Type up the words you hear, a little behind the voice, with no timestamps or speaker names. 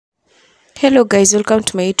Hello guys, welcome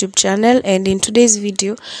to my YouTube channel, and in today's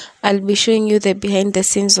video I'll be showing you the behind the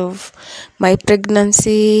scenes of my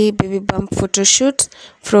pregnancy baby bump photo shoot,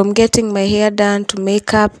 from getting my hair done to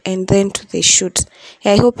makeup and then to the shoot.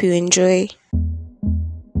 I hope you enjoy.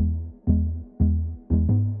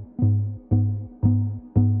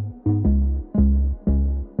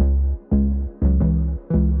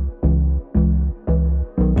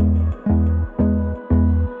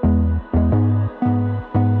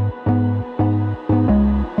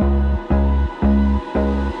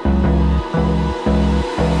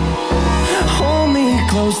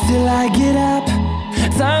 Close till I get up.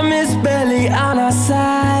 Time is barely on our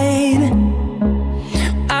side.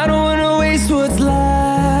 I don't wanna waste what's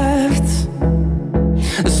left.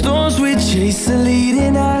 The storms we chase are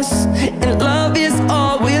leading us, and love is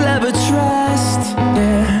all we'll ever trust.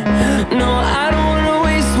 Yeah, no, I don't wanna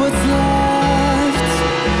waste what's left.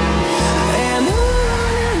 And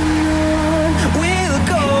on we'll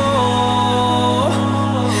go,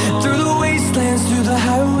 through the wastelands, through the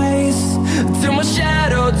highways, till my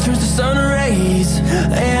shadow turns to sun rays.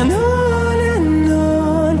 And on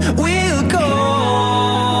we'll go,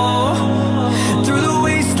 through the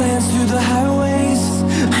wastelands, through the highways,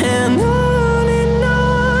 and on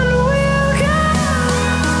we'll go.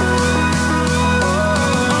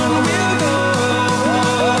 On we'll go.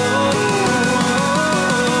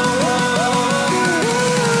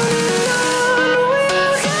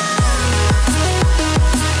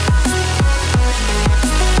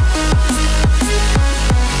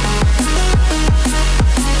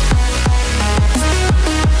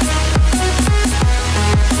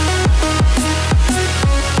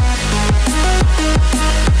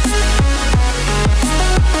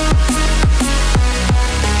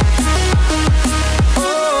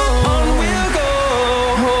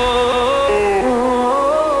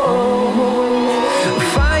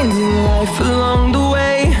 Along the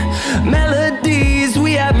way, melodies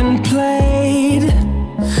we haven't played.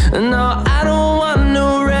 No, I don't want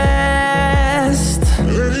no rest.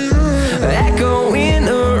 Echoing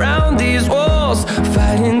around these walls,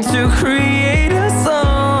 fighting to create a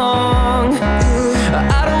song.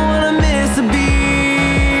 I don't wanna miss a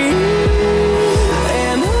beat.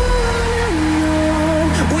 And on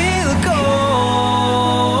we'll go,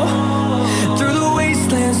 through the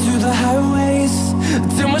wastelands, through the highways,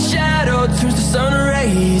 till my shadow turns to sun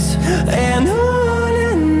rays. And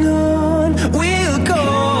on we'll go,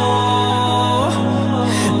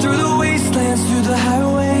 through the wastelands, through the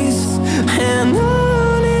highways, and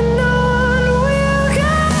on we'll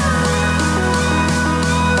go.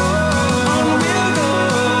 On we'll go.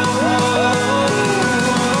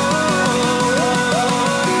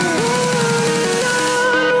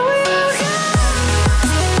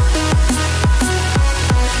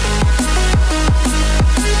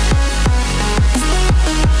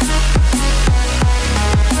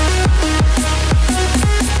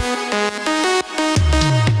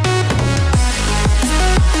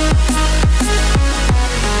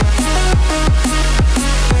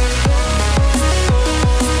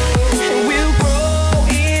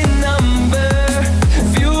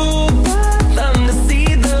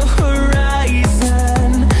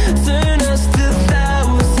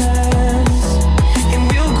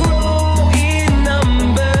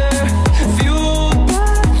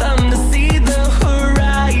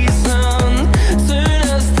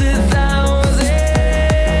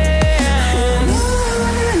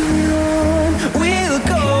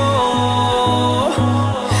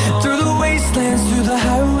 Through the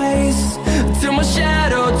highways, till my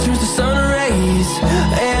shadow turns to sun rays.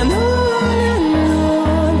 And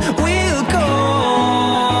on we'll go,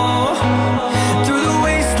 through the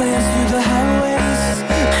wastelands, through the highways,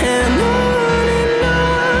 and on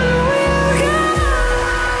we'll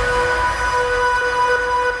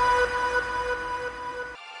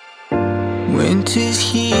go. Winter's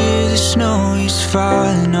here, the snow is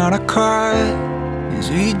falling on our car as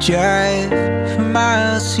we drive for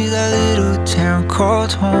miles to that little town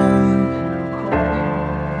called home.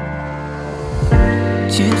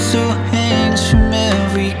 Tinsel hangs from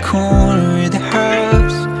every corner of the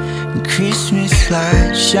house, and Christmas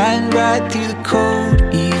lights shine bright through the cold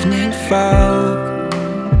evening fog.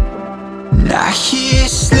 And I hear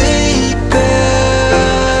sleigh bells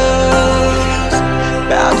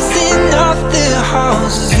bouncing off the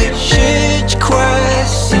halls as the church choir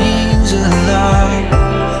sings along.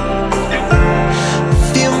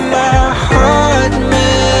 Feel my heart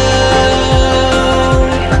melt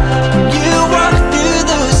when you walk through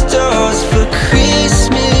those doors. For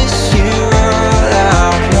Christmas, you're all I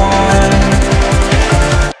want.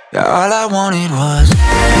 All I wanted was you.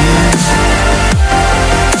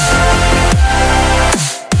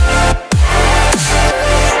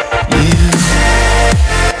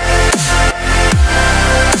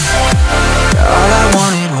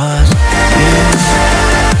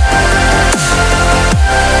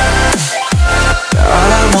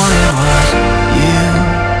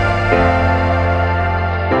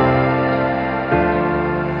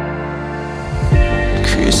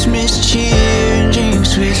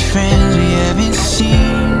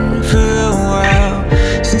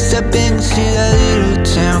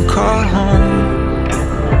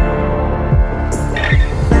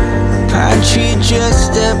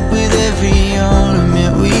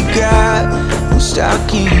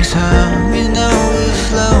 stockings hung and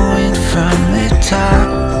overflowing from the top.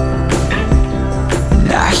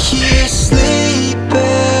 And I hear sleigh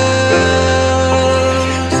bells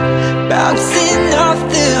bouncing off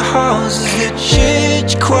the halls as the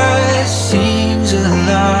church choir sings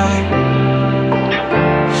along.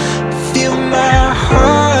 Feel my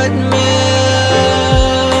heart melt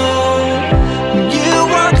when you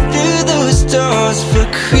walk through those doors. For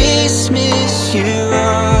Christmas, you're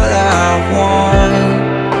all I want.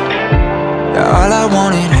 All I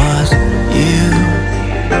wanted was you.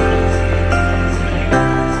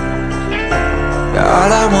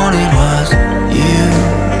 All I wanted was you.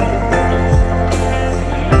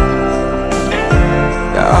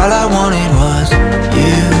 All I wanted was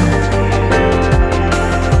you.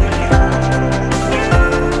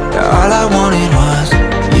 All I wanted was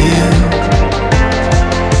you.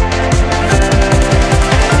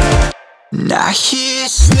 And I hear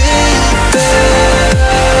sleigh bells.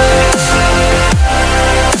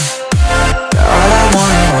 All I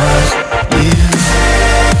wanted was you.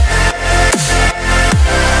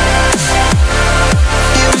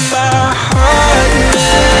 Feel my heart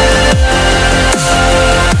melt.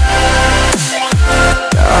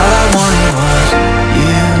 All I wanted was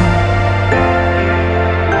you.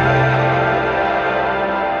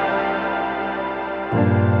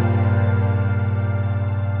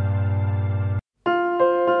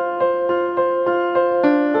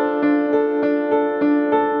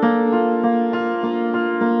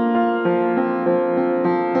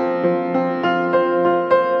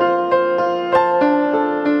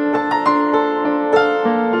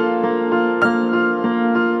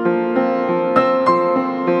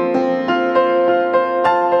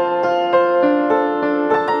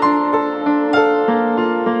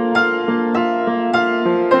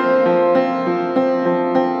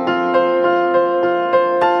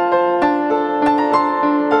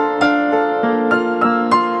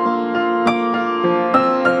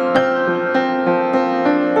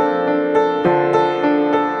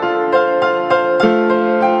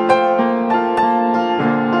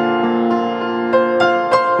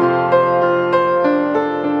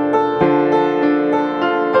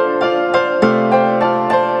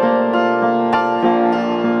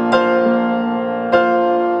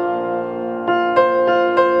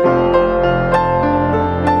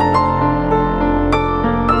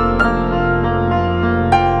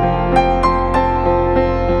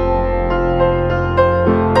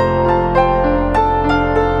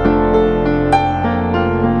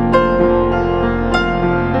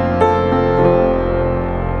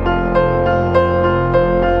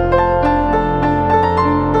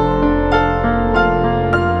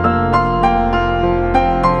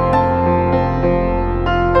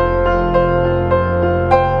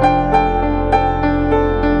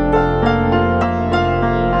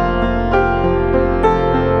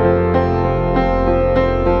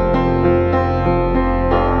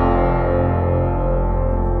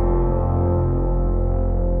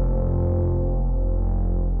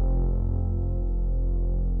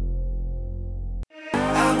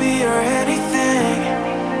 I'll be your anything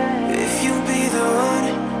if you be the one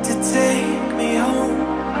to take me home.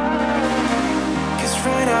 'Cause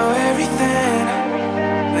right now everything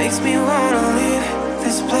makes me wanna leave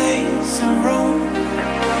this place and roam.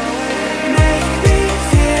 Make me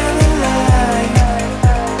feel alive.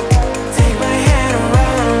 Take my hand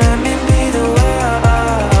around, let me be the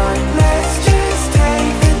one. Let's just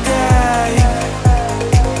take the dive.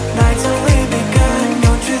 Night's only begun,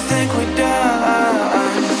 don't you think we're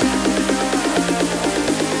done?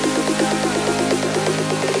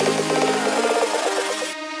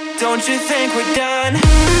 Don't you think we're done?